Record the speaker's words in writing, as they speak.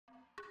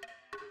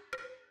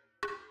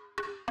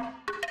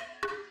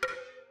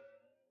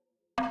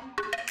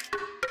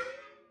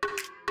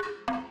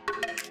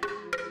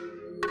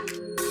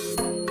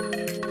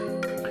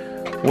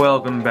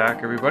Welcome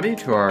back everybody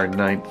to our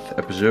 9th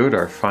episode,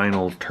 our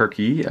final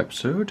turkey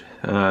episode.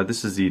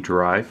 This is the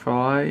dry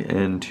fly,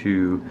 and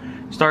to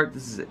start,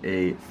 this is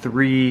a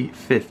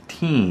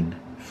 315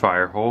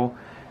 fire hole.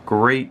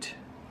 Great,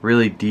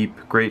 really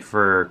deep, great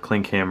for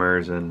clink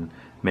hammers and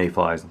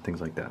mayflies and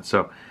things like that.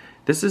 So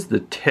this is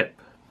the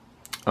tip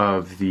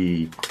of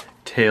the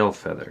tail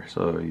feather.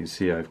 So you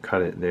see I've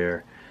cut it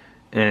there.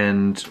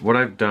 And what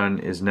I've done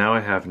is now I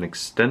have an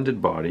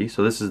extended body.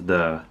 So this is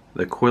the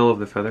quill of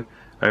the feather.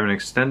 I have an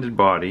extended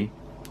body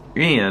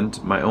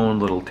and my own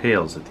little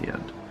tails at the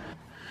end.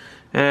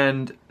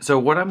 And so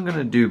what I'm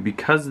gonna do,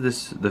 because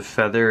the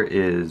feather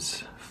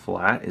is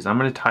flat, is I'm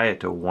gonna tie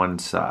it to one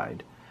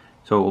side.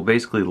 So it will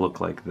basically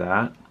look like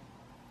that.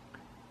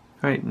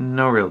 Right,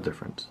 no real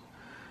difference.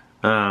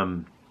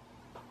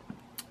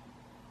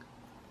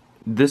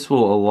 This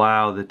will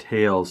allow the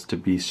tails to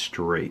be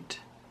straight.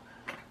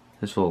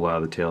 This will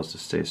allow the tails to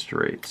stay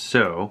straight.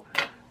 So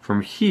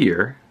from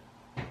here,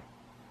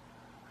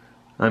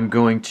 I'm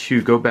going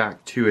to go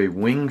back to a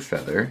wing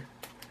feather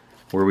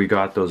where we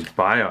got those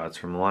biots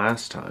from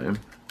last time,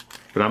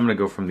 but I'm going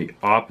to go from the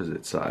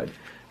opposite side.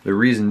 The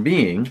reason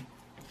being,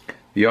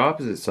 the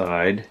opposite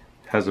side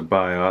has a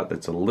biot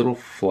that's a little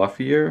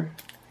fluffier.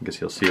 I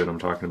guess you'll see what I'm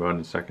talking about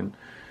in a second.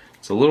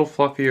 It's a little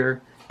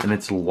fluffier and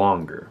it's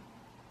longer.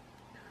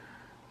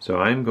 So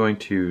I'm going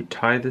to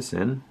tie this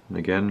in, and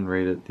again,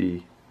 right at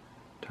the,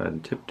 tie the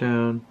tip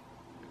down,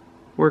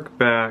 work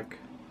back,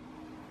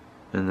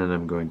 and then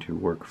I'm going to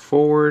work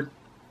forward.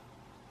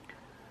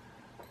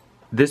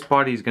 This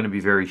body is going to be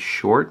very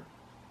short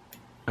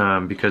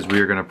because we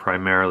are going to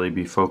primarily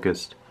be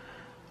focused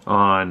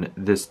on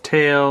this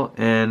tail,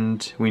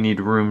 and we need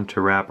room to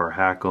wrap our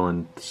hackle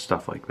and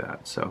stuff like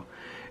that. So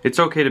it's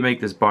okay to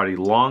make this body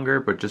longer,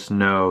 but just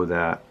know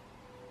that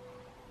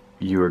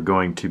you are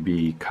going to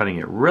be cutting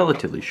it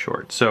relatively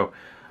short. So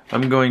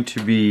I'm going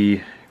to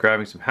be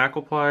grabbing some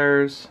hackle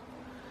pliers.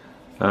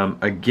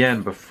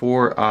 Again,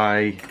 before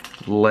I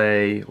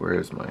lay,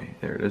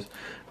 there it is.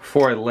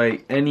 Before I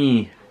lay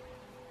any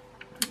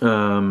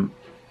biots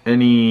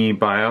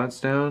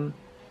down,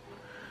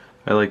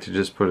 I like to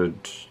just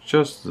put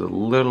just the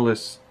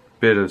littlest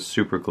bit of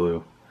super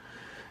glue.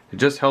 It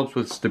just helps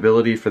with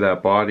stability for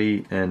that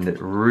body, and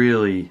it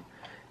really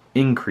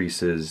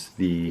increases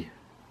the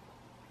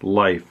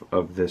life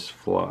of this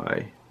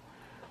fly.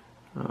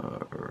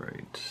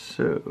 Alright,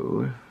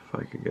 so if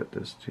I could get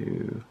this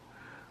to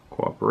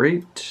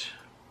cooperate.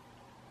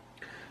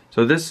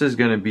 So this is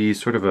going to be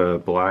sort of a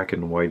black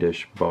and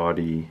whitish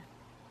body.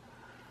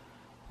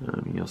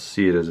 You'll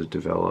see it as it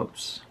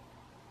develops.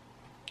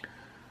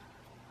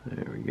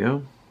 There we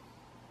go.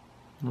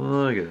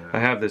 Look at that. I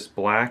have this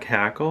black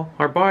hackle.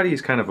 Our body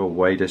is kind of a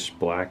whitish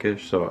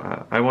blackish,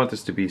 so I want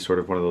this to be sort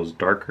of one of those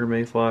darker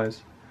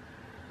mayflies.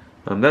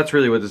 That's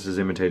really what this is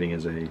imitating,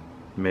 as a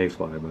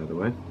mayfly, by the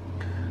way.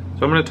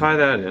 So I'm going to tie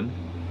that in.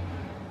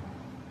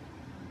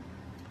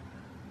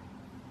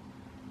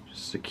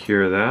 Just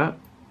secure that.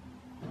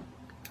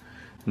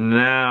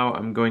 Now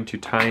I'm going to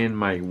tie in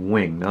my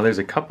wing. Now there's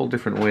a couple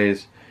different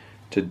ways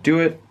to do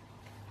it,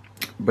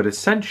 but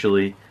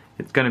essentially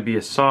it's going to be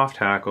a soft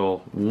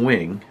hackle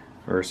wing,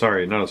 or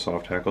sorry, not a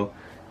soft hackle,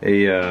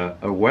 a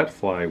wet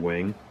fly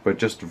wing, but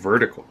just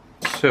vertical.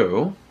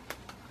 So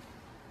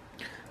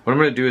what I'm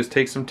going to do is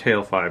take some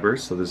tail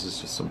fibers, so this is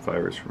just some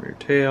fibers from your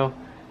tail,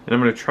 and I'm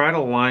going to try to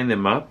line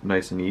them up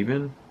nice and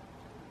even.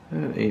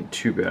 That ain't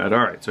too bad.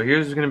 Alright, so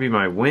here's going to be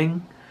my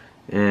wing,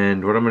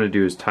 and what I'm going to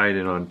do is tie it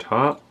in on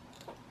top,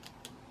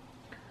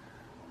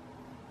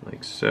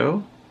 like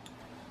so.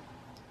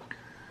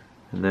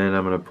 And then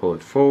I'm going to pull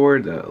it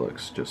forward. That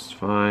looks just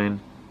fine.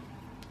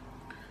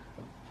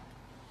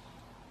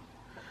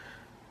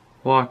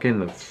 Lock in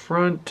the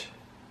front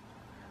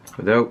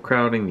without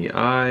crowding the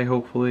eye,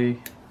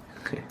 hopefully.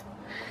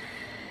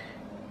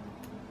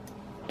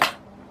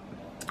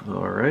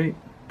 Alright,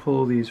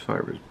 pull these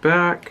fibers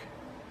back,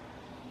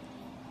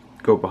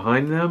 go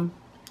behind them.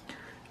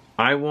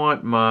 I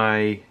want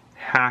my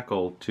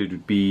hackle to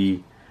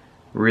be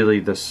really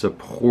the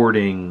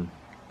supporting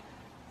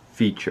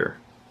feature.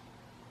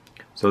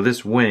 So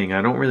this wing,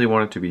 I don't really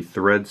want it to be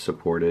thread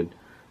supported.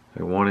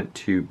 I want it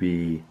to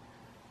be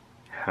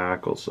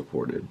hackle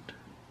supported.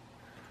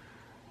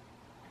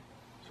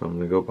 So I'm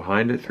going to go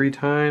behind it 3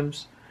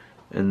 times,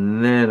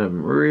 and then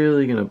I'm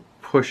really going to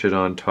push it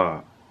on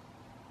top.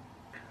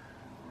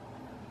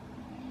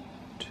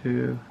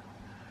 2,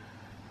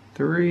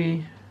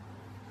 3,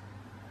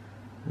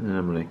 and then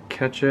I'm going to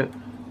catch it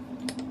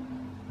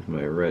with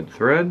my red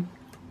thread.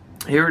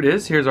 Here it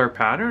is. Here's our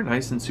pattern,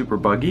 nice and super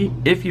buggy.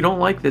 If you don't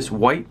like this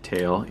white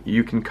tail,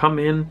 you can come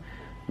in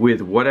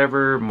with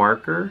whatever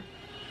marker,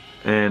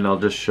 and I'll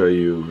just show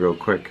you real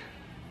quick.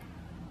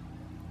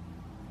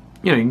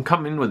 You know, you can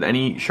come in with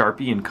any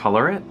Sharpie and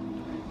color it.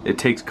 It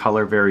takes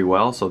color very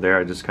well, so there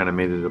I just kind of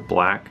made it a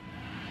black.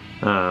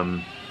 You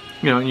know,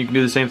 and you can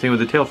do the same thing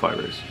with the tail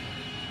fibers.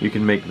 You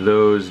can make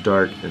those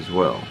dark as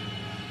well.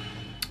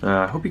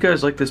 I hope you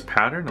guys like this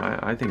pattern.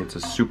 I think it's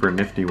a super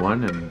nifty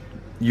one and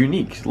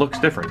unique. It looks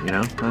different, you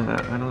know?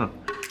 I don't know.